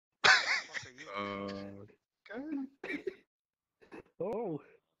Oh.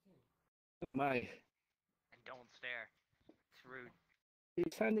 My. And don't stare. It's rude.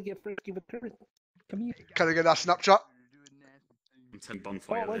 It's time to get frisky with Kurt. Come here. Can I get that Snapchat? I'm 10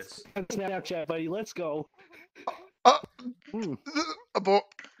 bonfire let's this. Snapchat, buddy. Let's go. Abort.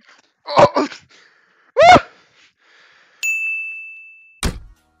 Oh.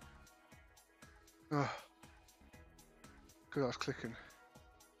 Oh. Good, I was clicking.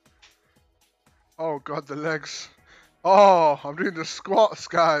 Oh god, the legs. Oh, I'm doing the squats,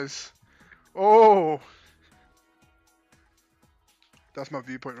 guys. Oh. That's my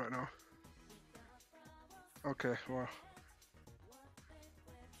viewpoint right now. Okay, wow.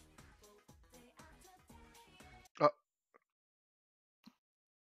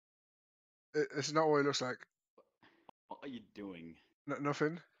 It's not what it looks like. What are you doing?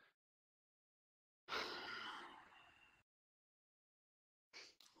 Nothing.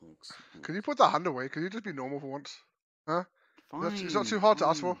 Can you put that hand away? Can you just be normal for once? Huh? Fine, It's not too hard to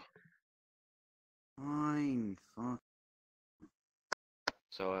ask for. Fine, fuck.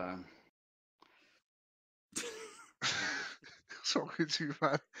 So, Sorry, too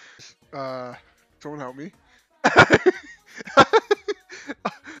bad. Someone help me.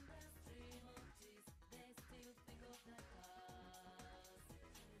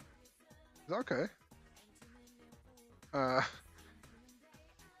 Is that okay?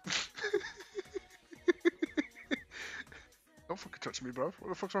 Don't fucking touch me, bro. What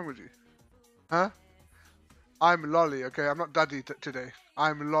the fuck's wrong with you? Huh? I'm Lolly, okay? I'm not daddy today.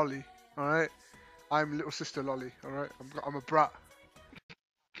 I'm Lolly, alright? I'm little sister Lolly, alright? I'm a brat.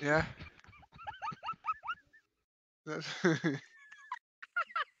 Yeah? That's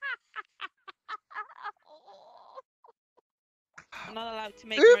I'm not allowed to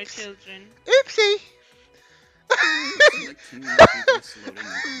make more children. Oopsie!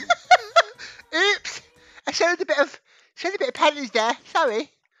 Oops! I showed a bit of panties there. Sorry.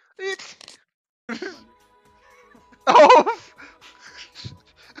 Oops. Oh!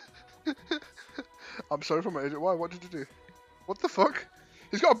 I'm sorry for my agent. Why? What did you do? What the fuck?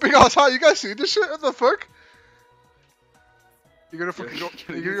 He's got a big ass hat. You guys see this shit? What the fuck? You're gonna fucking go.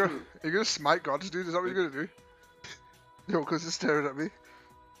 You're gonna smite gods, dude. Is that what you're gonna do? Yo, cause he's staring at me.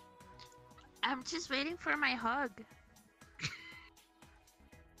 I'm just waiting for my hug.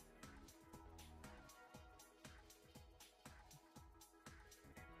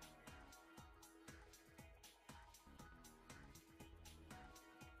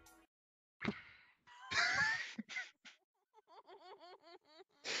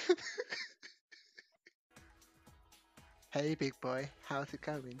 Hey, big boy. How's it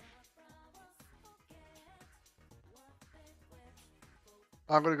going?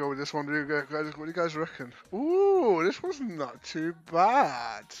 I'm gonna go with this one. What do you guys reckon? Ooh, this one's not too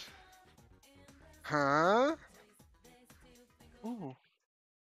bad. Huh? Ooh.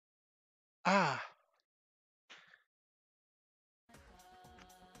 Ah.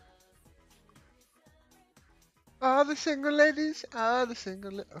 All the single ladies, all the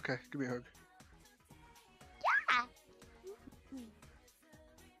single okay, give me a hug.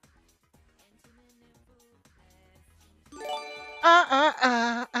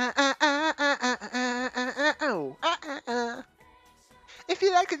 Yeah. If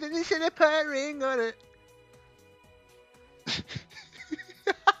you like it, then you should have put a ring on it.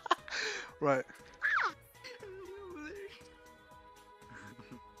 Right.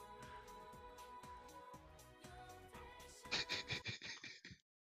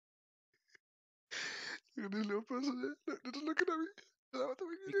 Look at this little person there. Look, they're just looking at me. Is that what the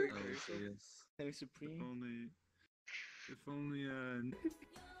fuck you doing? Oh, yes. Hey, Supreme. If only,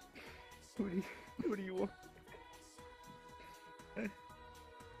 Who do you want?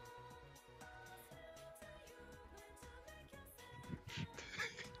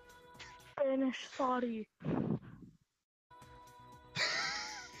 Finish, sorry.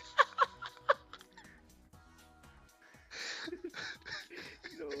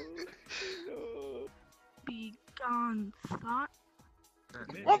 No. Be gone, thought.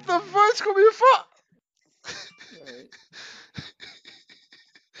 What the fuck's gonna be a fuck? Alright.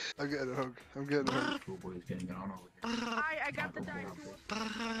 I'm getting a hug. I'm getting a hug. I got the dice.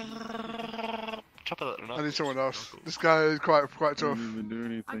 I need someone else. This guy is quite tough. didn't even do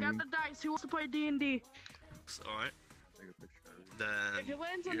anything. I got the dice. Who wants to play D&D? Alright. Then If it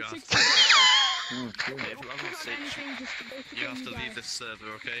lands on you 60, if it lands on 6, you have to leave this server,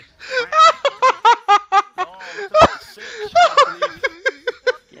 okay?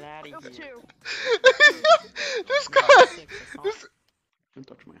 Get out of That's here. 2. This guy. Don't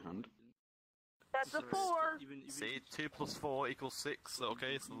touch my hand. That's a 4. See, 2 plus 4 equals 6,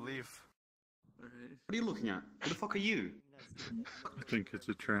 okay, so leave. Alright. What are you looking at? Who the fuck are you? I think it's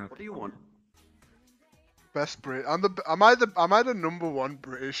a trap. What do you want? Best Brit. Am I the #1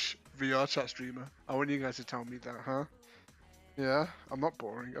 British VRChat streamer? I want you guys to tell me that, huh? Yeah, I'm not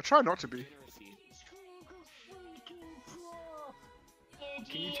boring. I try not to be.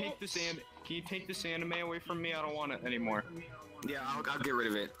 Can you take this anime away from me? I don't want it anymore. Yeah, I'll get rid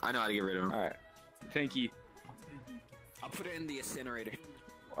of it. I know how to get rid of him. Alright. Thank you. I'll put it in the incinerator.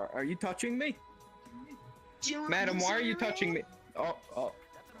 Are you touching me? Madam, why are you touching me? Oh,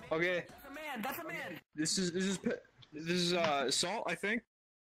 okay. That's a man! This is assault, I think.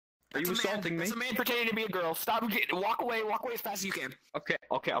 Are you assaulting me? That's a man pretending to be a girl. Stop, walk away as fast as you can. Okay.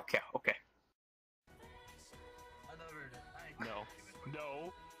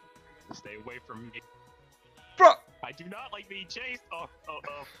 No. Stay away from me. Bro! I do not like being chased. Oh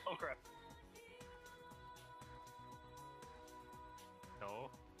crap. No,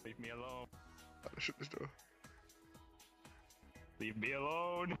 leave me alone. I shut this door. Leave me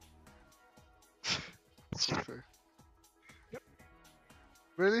alone. Okay. Yep.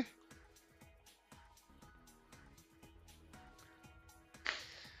 Really?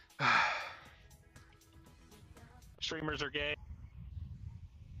 Streamers are gay.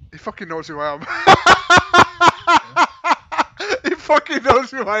 He fucking knows who I am. He fucking knows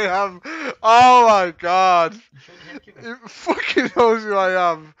who I am. Oh my god. He fucking knows who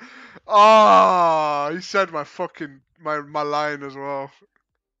I am. Oh, he said my fucking my line as well.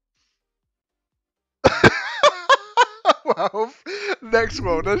 Well, next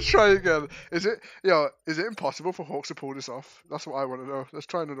one. Let's try again. Is it impossible for HAWXX to pull this off? That's what I want to know. Let's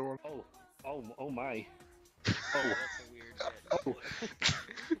try another one. Oh my. Oh, that's a weird bit. Oh.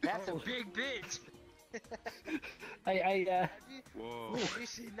 That's a big bitch. Whoa. Have you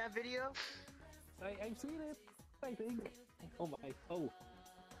seen that video? I've seen it. I think. Oh my. Oh.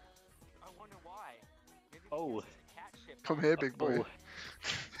 I wonder why. Maybe Oh. because it's a cat shit. Come here, big boy. Oh.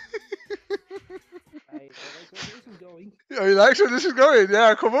 I like where this is going. Yeah, he likes where this is going.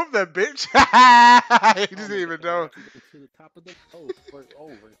 Yeah, come up then, bitch. He doesn't even know. To the top of the.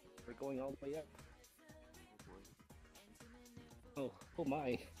 We're going all the way up. Oh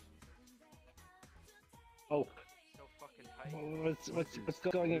my. Oh. So fucking tight. What's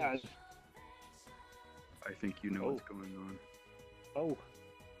going on? I think you know what's going on. Oh.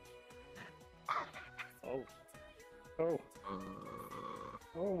 Oh. Oh.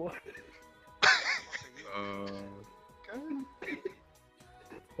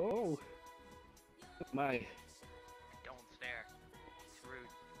 My. Don't stare. It's rude.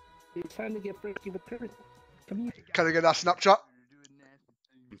 It's time to get freaky with her. Come here. Can I get that Snapchat?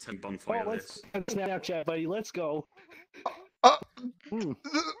 I'm 10 bonfire Let's this. Snapchat, buddy. Let's go.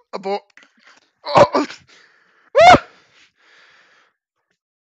 Abort.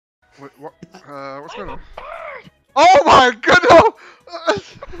 Wait, what? What's going on? Oh my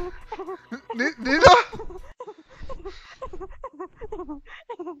goodness! Nina?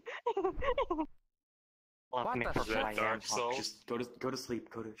 What the fuck? Dark Souls? Just go to sleep.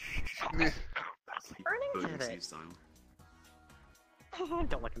 Go to Ni- sleep. Burning to it. Style.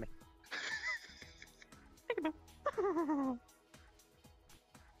 Don't look at me.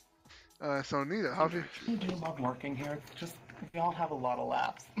 So Nina, how have you? You do love working here. Just we all have a lot of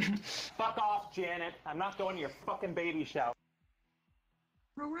laughs. Fuck off, Janet. I'm not going to your fucking baby shower.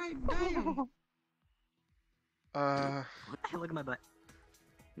 Alright, damn. Look at my butt.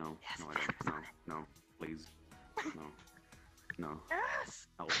 No, no, I don't. No, please. No. Yes.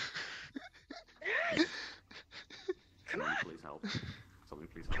 Help. Someone please help. Someone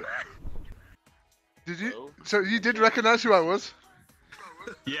please help. Did you? So you did recognize who I was?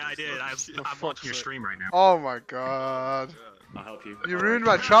 Yeah, I did. I'm watching your stream right now. Oh my god. I'll help you. You ruined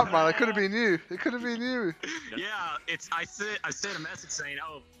my trap, man. It could have been you. It could have been you. Yeah, I sent a message saying,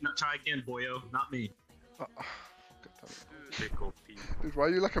 "Oh, try again, boyo, not me." Dude, why are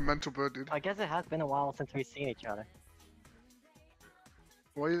you like a mental bird, dude? I guess it has been a while since we've seen each other.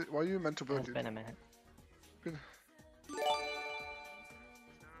 Why are you a mental bird, It's dude? been a minute. Been-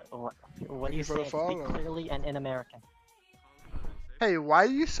 What do you for say? the follow. Speak clearly and in American. Hey, why are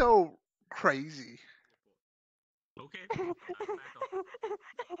you so crazy? Okay.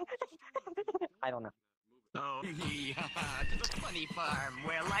 I don't know. Oh. The funny farm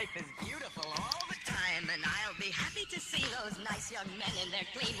where life is beautiful all the time, and I'll be happy to see those nice young men in their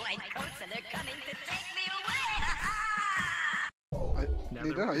clean white coats, and they're coming to take me away.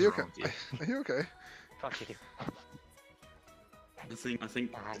 Nina, are you okay? Are you okay? Fuck you. I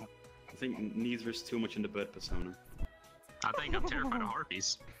think neither is too much in the bird persona. I think I'm terrified of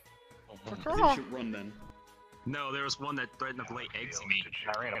harpies. I think you should run then. No, there was one that threatened to lay eggs at me.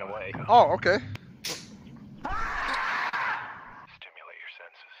 I ran away. Oh, okay. Stimulate your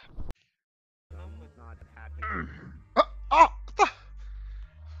senses. Oh!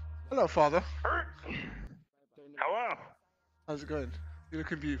 Hello, father. Hello. How's it going? You're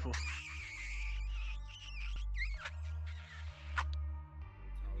looking beautiful.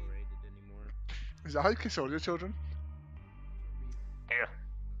 Is that how you kiss all your children? Yeah.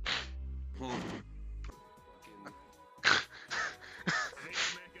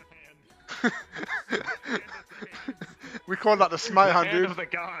 We call that the smite hand, dude. Hand of the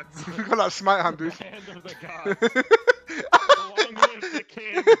gods. We call that smite hand, dude. The hand of the gods. Long live the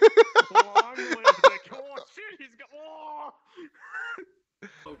king. Long live the king. Oh shit, he's got.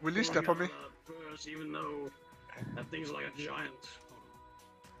 Oh. Will you step on me? First, even though that thing's like a giant.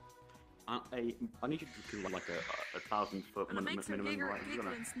 I need you to do like a 1,000-foot minimum, right? You're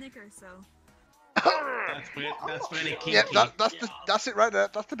gonna... Snicker, so. That's when it Yeah, that's it right there.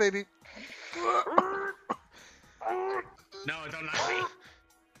 That's the baby. No, don't knock me.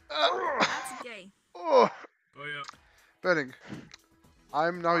 That's gay. Oh, yeah. Benning,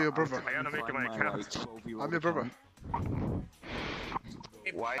 I'm now your brother. I gotta make my account. I'm your brother.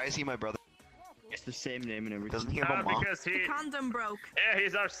 Why is he my brother? It's the same name and everything. Doesn't he have a mom? Because he. The condom broke. Yeah,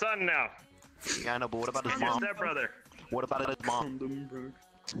 he's our son now. Yeah, I know, but what about his He's your mom? stepbrother. What about his mom?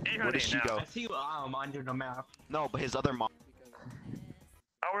 Hey, Where does she now. go? I see under the map. No, but his other mom.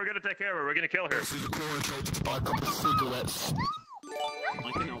 Oh, we're gonna take care of her. We're gonna kill her. I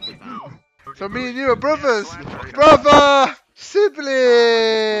can help with that. So me and you are brothers. Brother!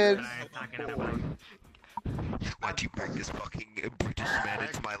 Sibling! Why'd you bring this fucking British man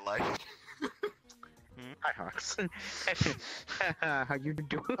into my life? Hi, HAWXX. How you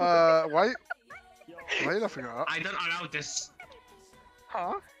doing? Why are you laughing at that? I don't allow this. Huh?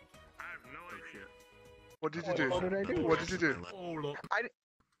 I have no idea. What did you do? What did I do? What did you do?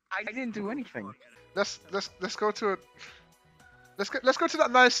 I didn't do anything. Let's go to a let's go to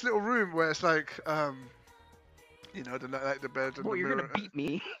that nice little room where it's like you know, the bed and Well, the you're mirror. gonna beat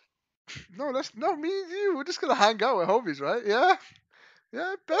me. No, me and you. We're just gonna hang out with homies, right? Yeah,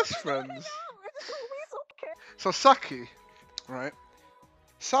 yeah, best friends. So Saki, right?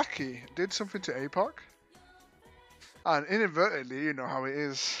 Saki did something to APOC, and inadvertently, you know how it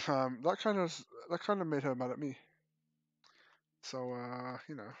is. That kind of made her mad at me. So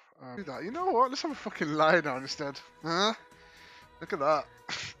you know, do that. You know what? Let's have a fucking lie down instead. Huh? Look at that.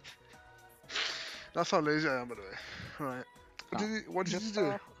 That's how lazy I am, by the way. Right. What did you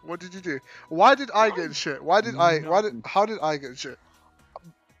do? What did you do? Why did I get in shit? How did I get in shit?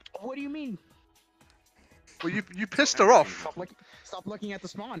 What do you mean? Well, you pissed her off. Stop looking at the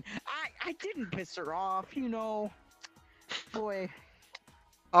spawn. I didn't piss her off, you know. Boy.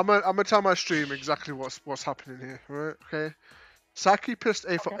 I'm gonna tell my stream exactly what's happening here, right? Okay. Saki pissed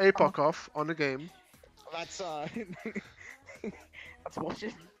APOC off on the game. That's that's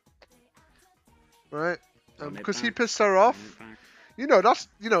bullshit. Right? Because he pissed her off. You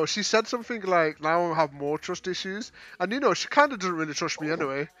know, she said something like, now I have more trust issues. And, you know, she kind of doesn't really trust me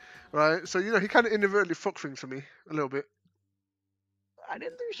anyway. Right? So, you know, he kind of inadvertently fucked things for me. A little bit. I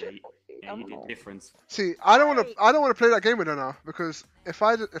didn't do shit. Yeah, you did difference. See, I don't want to play that game with her now. Because if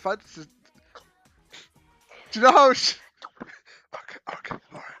I just... Do you know how she... Okay,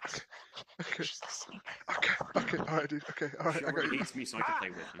 alright, okay, alright, dude, okay, alright, She already hates me, so I can play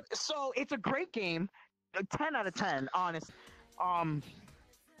with you. So, it's a great game. 10 out of 10, honest.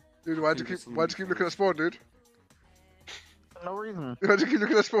 Dude, why'd you keep looking at spawn, dude? No reason. Why'd you keep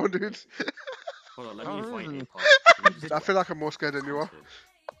looking at spawn, dude? Hold on, let me invite you. I feel like I'm more scared than you are.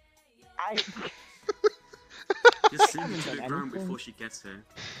 Just send her to the ground before she gets here.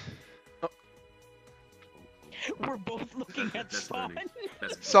 We're both looking at spawn.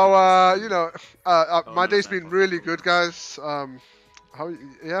 So, you know, my day's been really good, guys.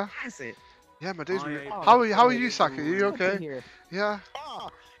 Yeah? Has it? Yeah, my day's been... How are you, Saki? Are you okay? Yeah? Oh,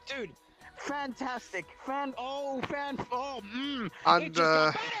 dude, fantastic. And,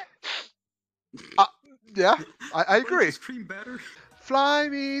 yeah, I agree. Scream better. Fly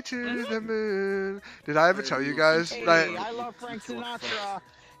me to the moon. Did I ever tell you guys? Hey, like, I love Frank Sinatra.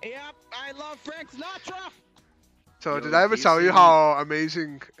 Yep, I love Frank Sinatra. So, did I ever tell you how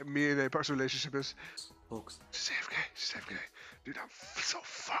amazing me and APOC's relationship is? She's AFK. Dude, I'm so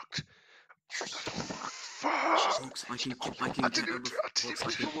fucked.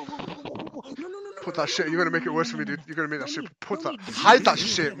 Put that shit. You're gonna make it worse for me, dude. You're gonna make that shit. Hide that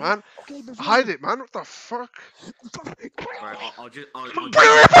shit, man. Hide it, man. What the fuck? Right, I'll just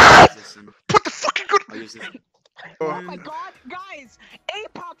Put the fucking gun. Oh my god, guys!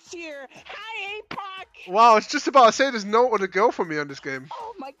 APOC's here! Hi, APOC! Wow, it's just about to say there's no other girl for me on this game.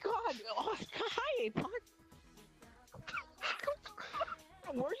 Oh my god! Oh, hi, APOC!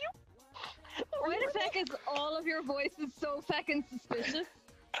 Were you? Wait a second, all of your voices so fucking suspicious.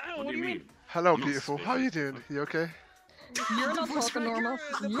 What do you mean? Hello, beautiful. How you doing? You okay? You're not talking normal.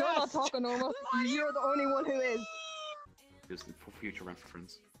 You're not talking normal. You're the only one who is. Just for future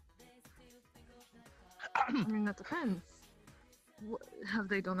reference. I mean, that depends. Have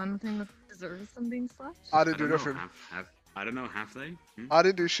they done anything that deserves them being slapped? I didn't do nothing. I don't know, have they? I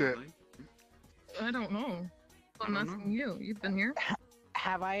didn't do shit. I don't know. I'm asking you. You've been here.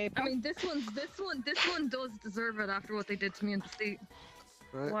 Have I? I mean, this one does deserve it after what they did to me in the seat.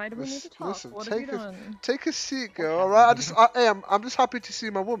 Right. Why do we need to talk? Listen, What have you done? take a seat, girl. All right. I'm just happy to see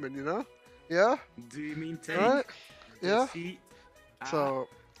my woman. You know? Yeah. Do you mean take? Right? Yeah. Seat? So,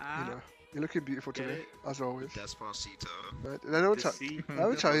 you know, you're looking beautiful today, as always. Despacito. Right? And let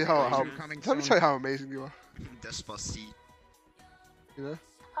me tell you how amazing you are. Despacito. You know?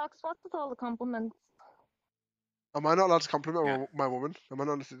 Hawks, what's with all the compliments? Am I not allowed to compliment my woman? Am I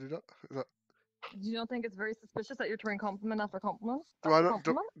not allowed to do that? Is that? You don't think it's very suspicious that you're throwing compliment after compliment? Do I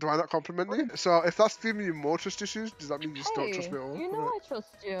not compliment you? So if that's giving you more trust issues, does that mean you just don't trust me at all? You know I trust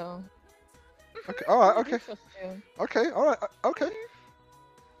you. Okay. All right. I Okay. trust you. Okay. All right. Okay.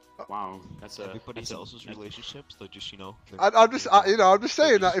 Wow, that's everybody else's relationships. They're just, you know. I'm just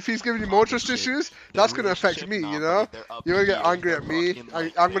saying that if he's giving you more trust issues, that's gonna affect me. You know, you're gonna get angry at me.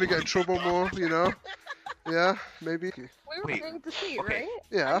 I'm gonna get in trouble more. You know. Yeah, maybe. We were going to see, right?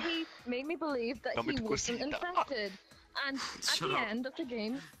 Yeah. And he made me believe that he wasn't infected. And at the end of the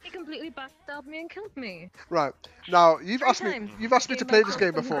game, he completely backstabbed me and killed me. Right. Now you've asked me to play this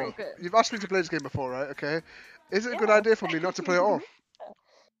game Game before. broke it. You've asked me to play this game before, right? Okay. Is it a good idea for me not to play it off?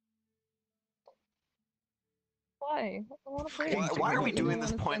 Why? I want to play. Why are we doing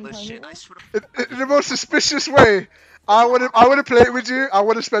this pointless shit? I swear In the most suspicious way. I would have played it with you. I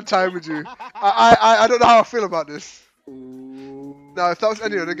would have spent time with you. I don't know how I feel about this. Now, if that was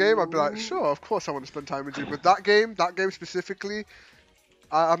any other game, I'd be like, sure, of course I want to spend time with you. But that game specifically,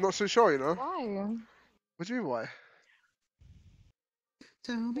 I'm not so sure, you know. Why? What do you mean why?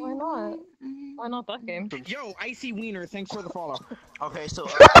 Why not? Why not that game? Yo, Icy Wiener, thanks for the follow. Okay, so.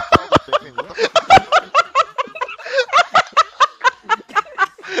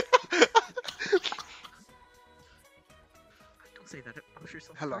 Don't say that. Push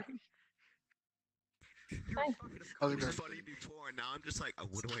yourself. Hello. How's it going? Funny before, now I'm just like,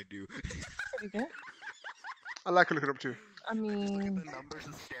 what do I do? I like looking up to you. I mean,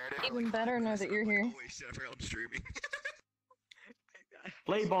 even better now that you're here. I'm streaming.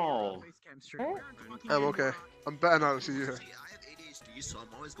 Play ball. I'm okay. I'm better now to see you here. I have ADHD, so I'm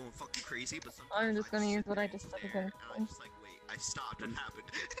always going fucking crazy, but I'm just gonna use what I just said again. I'm just like, wait, I stopped. What happened?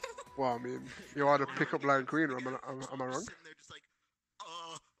 Well, I mean, you either pick up line green or am I wrong?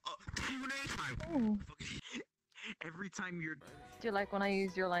 Hmm. Every time you're. Do you like when I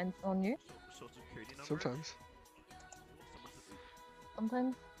use your lines on you? Sometimes.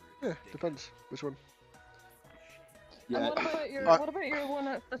 Sometimes. Yeah, depends. Which one? And what about your one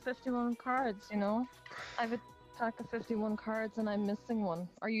at the 51 cards? You know, I've attacked the 51 cards and I'm missing one.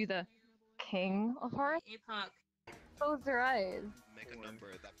 Are you the king of hearts? Close your eyes. Make a number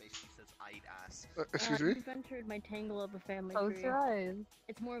that basically says I'd ass. Excuse me? You've entered my tangle of a family Close tree. your eyes.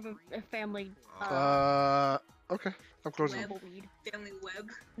 It's more of a family. Okay. I'm closing. Tumbleweed. Family web?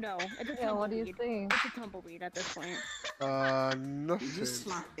 No, it's a Yeah, what do you tumbleweed. think? It's a tumbleweed at this point. Nothing.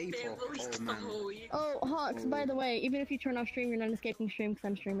 Oh, Hawks, by the way, even if you turn off stream, you're not escaping stream because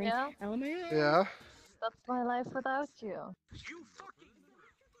I'm streaming. Yeah? LMAO. Yeah? That's my life without you.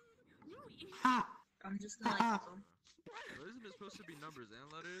 I'm just gonna Isn't it supposed to be numbers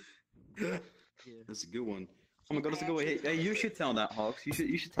and letters? That's a good one. Oh my god, that's a good one. Hey, you should tell that, Hawks.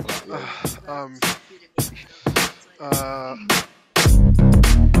 You should tell that.